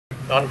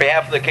on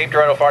behalf of the Cape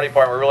Girardeau Fire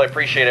Department, we really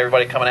appreciate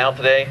everybody coming out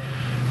today.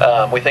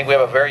 We think we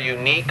have a very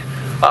unique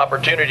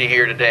opportunity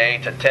here today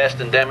to test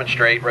and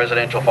demonstrate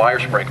residential fire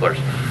sprinklers.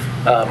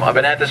 I've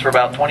been at this for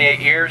about 28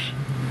 years.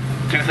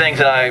 Two things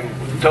that I'm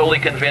totally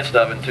convinced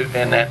of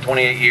in that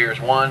 28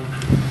 years. One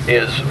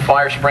is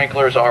fire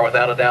sprinklers are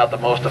without a doubt the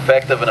most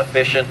effective and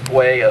efficient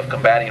way of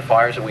combating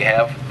fires that we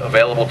have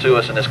available to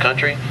us in this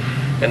country.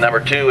 And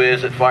number two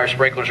is that fire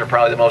sprinklers are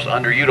probably the most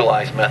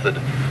underutilized method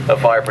of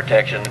fire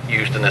protection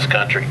used in this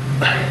country.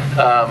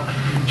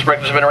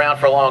 Sprinklers have been around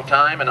for a long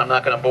time, and I'm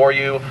not going to bore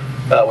you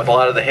with a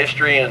lot of the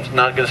history, and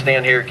not going to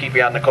stand here, keep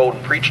you out in the cold,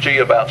 and preach to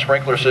you about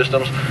sprinkler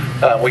systems.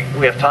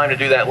 We have time to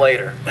do that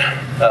later.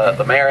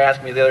 The mayor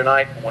asked me the other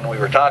night when we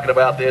were talking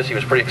about this, he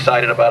was pretty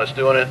excited about us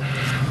doing it,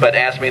 but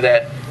asked me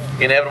that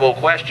inevitable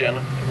question,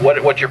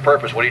 what's your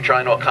purpose? What are you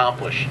trying to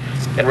accomplish?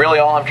 And really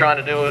all I'm trying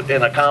to do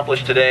and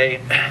accomplish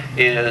today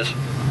is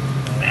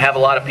have a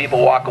lot of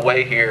people walk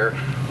away here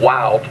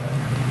wowed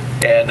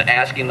and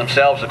asking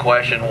themselves the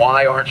question,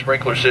 why aren't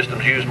sprinkler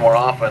systems used more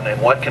often,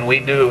 and what can we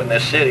do in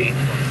this city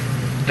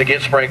to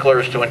get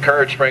sprinklers, to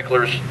encourage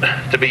sprinklers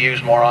to be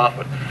used more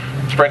often.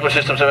 Sprinkler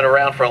systems have been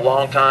around for a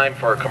long time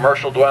for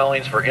commercial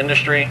dwellings, for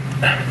industry.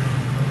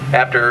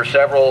 After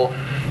several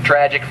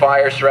tragic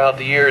fires throughout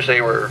the years,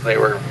 they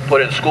were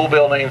put in school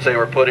buildings, they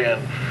were put in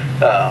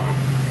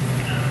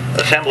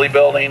assembly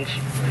buildings.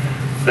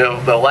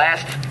 The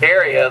last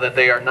area that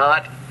they are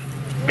not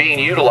being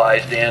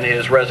utilized in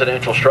is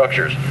residential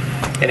structures.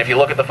 And if you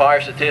look at the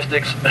fire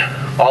statistics,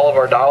 all of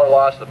our dollar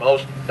loss, the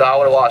most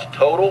dollar loss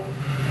total,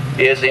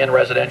 is in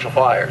residential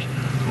fires.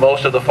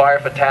 Most of the fire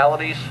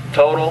fatalities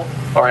total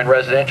are in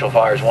residential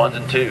fires, ones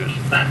and twos.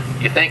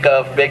 You think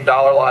of big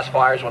dollar loss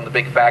fires when the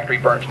big factory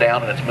burns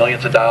down and it's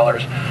millions of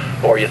dollars,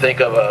 or you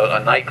think of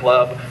a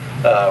nightclub,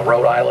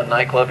 Rhode Island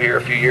nightclub here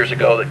a few years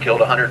ago that killed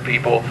 100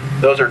 people.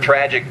 Those are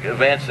tragic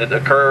events that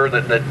occur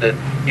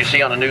that you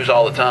see on the news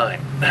all the time.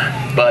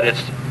 But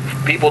it's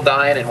people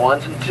dying in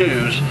ones and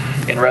twos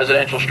in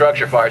residential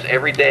structure fires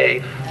every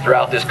day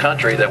throughout this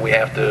country that we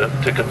have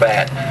to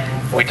combat.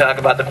 We talk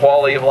about the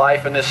quality of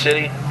life in this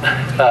city,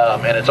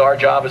 and it's our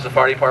job as the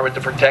fire department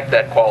to protect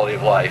that quality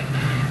of life.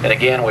 And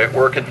again,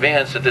 we're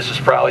convinced that this is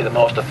probably the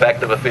most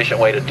effective, efficient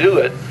way to do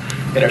it,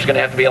 and there's going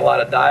to have to be a lot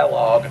of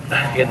dialogue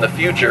in the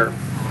future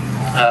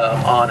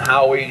on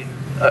how we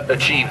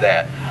achieve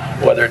that,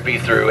 whether it be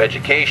through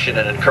education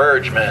and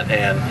encouragement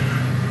and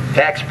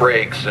tax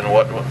breaks and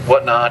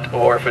whatnot,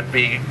 or if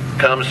it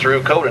comes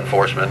through code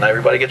enforcement. And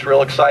everybody gets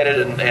real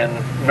excited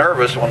and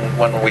nervous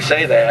when we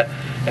say that,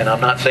 and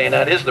I'm not saying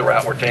that is the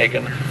route we're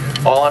taking.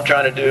 All I'm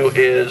trying to do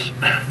is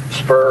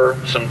spur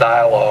some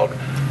dialogue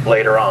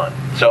later on.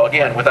 So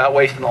again, without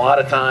wasting a lot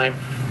of time,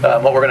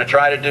 what we're going to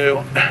try to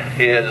do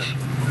is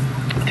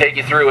take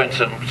you through in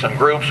some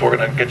groups. We're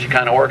going to get you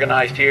kind of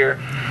organized here.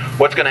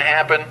 What's going to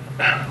happen,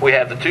 we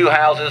have the two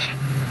houses,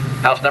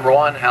 house number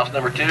one, house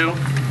number two.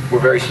 We're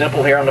very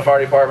simple here on the fire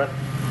department.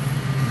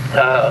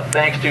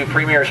 Thanks to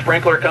Premier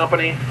Sprinkler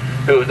Company,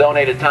 who has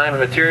donated time and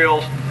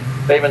materials.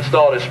 They've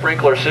installed a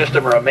sprinkler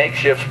system, or a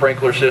makeshift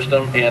sprinkler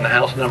system, in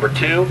house number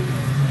two.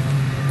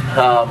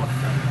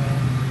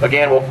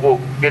 Again,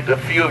 we'll get a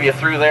few of you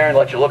through there and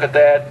let you look at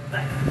that.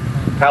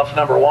 House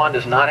number one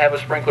does not have a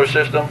sprinkler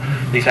system.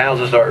 These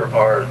houses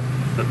are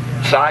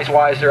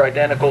size-wise, they're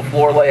identical.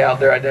 Floor layout,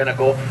 they're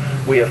identical.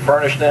 We have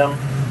furnished them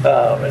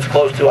as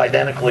close to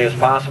identically as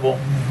possible.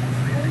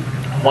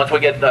 Once we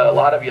get a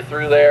lot of you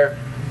through there,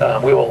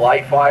 we will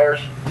light fires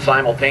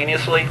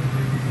simultaneously.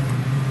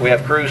 We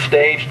have crews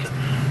staged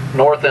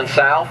north and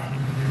south.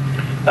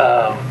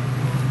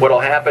 What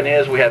will happen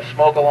is we have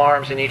smoke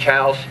alarms in each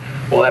house.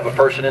 We'll have a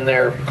person in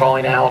there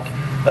calling out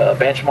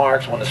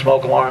benchmarks when the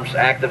smoke alarms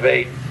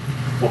activate.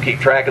 We'll keep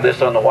track of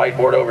this on the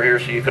whiteboard over here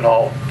so you can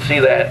all see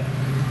that.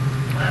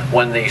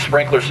 When the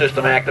sprinkler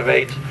system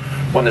activates,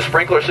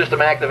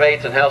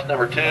 in house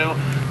number two,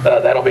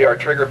 that'll be our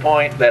trigger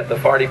point that the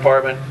fire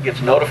department gets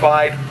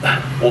notified.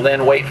 We'll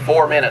then wait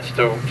 4 minutes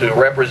to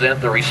represent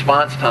the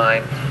response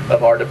time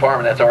of our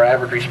department. That's our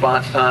average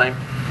response time.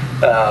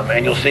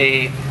 And you'll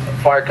see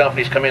fire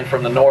companies come in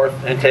from the north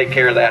and take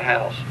care of that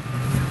house.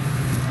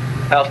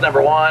 House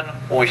number one,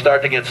 when we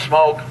start to get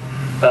smoke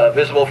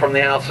visible from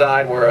the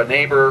outside where a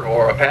neighbor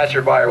or a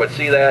passerby would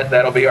see that,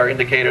 that'll be our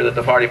indicator that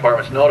the fire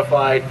department's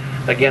notified.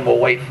 Again, we'll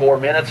wait 4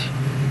 minutes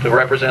to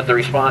represent the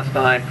response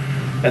time,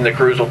 and the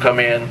crews will come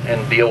in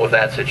and deal with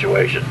that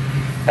situation.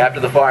 After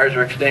the fires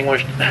are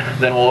extinguished,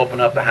 then we'll open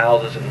up the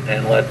houses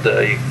and let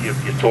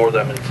you tour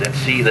them and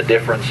see the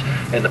difference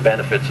in the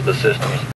benefits of the systems.